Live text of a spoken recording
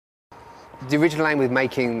The original aim with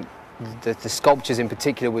making the sculptures in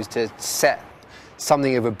particular was to set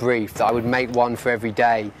something of a brief, that I would make one for every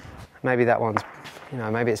day. Maybe that one's,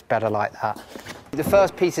 maybe it's better like that. The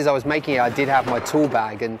first pieces I was making, I did have my tool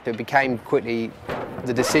bag, and it became quickly,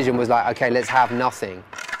 the decision was like, okay, let's have nothing.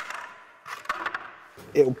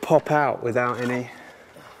 It'll pop out without any...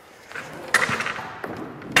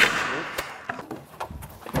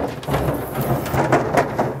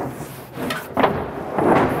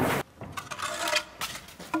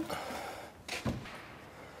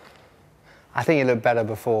 I think it looked better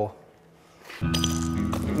before.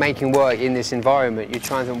 Making work in this environment, you're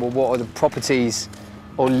trying to think, well, what are the properties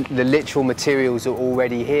or the literal materials that are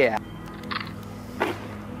already here?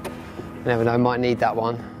 You never know, might need that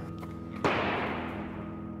one.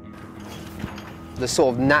 The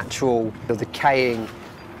sort of natural, decaying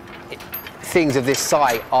things of this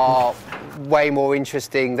site are way more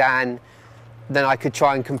interesting than I could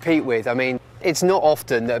try and compete with. I mean, it's not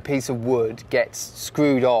often that a piece of wood gets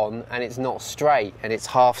screwed on and it's not straight and it's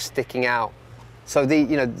half sticking out. So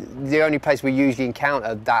the only place we usually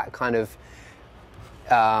encounter that kind of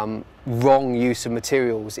wrong use of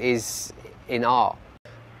materials is in art.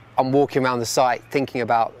 I'm walking around the site thinking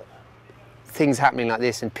about things happening like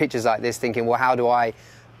this and pictures like this, thinking, well, how do I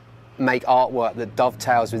make artwork that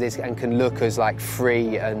dovetails with this and can look as like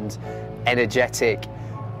free and energetic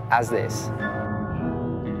as this?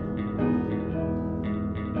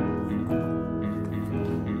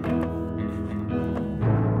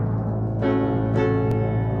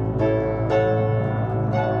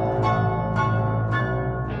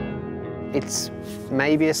 It's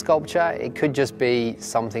maybe a sculpture, it could just be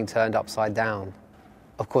something turned upside down.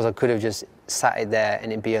 Of course, I could have just sat it there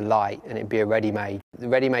and it'd be a light and it'd be a ready-made. The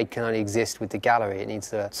ready-made can only exist with the gallery. It needs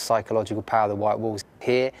the psychological power of the white walls.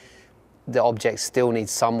 Here, the object still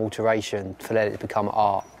needs some alteration to let it become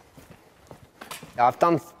art. I've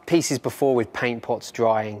done pieces before with paint pots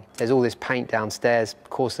drying. There's all this paint downstairs. Of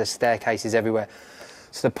course, there's staircases everywhere.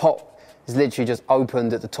 So the pot is literally just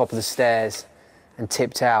opened at the top of the stairs and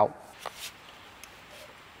tipped out.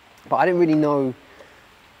 But I didn't really know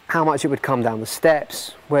how much it would come down the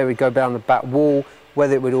steps, where it would go down the back wall,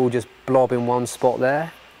 whether it would all just blob in one spot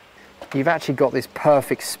there. You've actually got this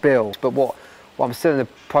perfect spill, but what I'm still in the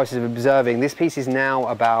process of observing, this piece is now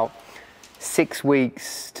about 6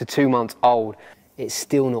 weeks to 2 months old. It's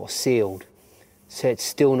still not sealed, so it's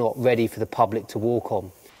still not ready for the public to walk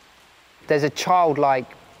on. There's a childlike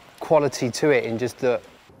quality to it in just that,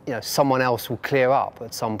 someone else will clear up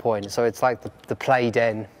at some point. So it's like the play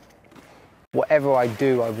den. Whatever I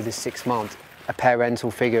do over this 6 months, a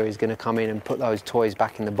parental figure is going to come in and put those toys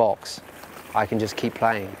back in the box. I can just keep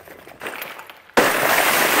playing.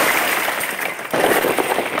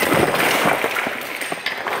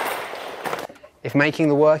 If making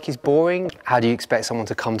the work is boring, how do you expect someone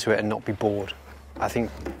to come to it and not be bored? I think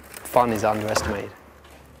fun is underestimated.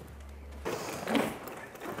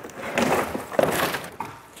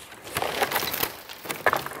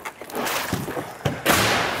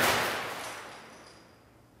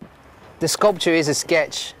 The sculpture is a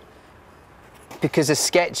sketch because a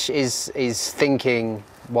sketch is thinking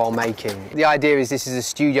while making. The idea is this is a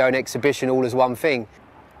studio and exhibition all as one thing.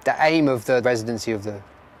 The aim of the residency of the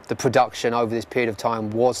production over this period of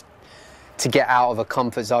time was to get out of a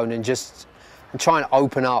comfort zone and try and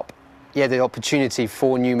open up the opportunity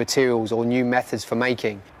for new materials or new methods for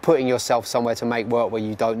making. Putting yourself somewhere to make work where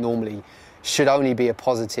you don't normally should only be a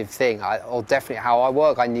positive thing. Or definitely how I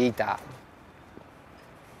work, I need that.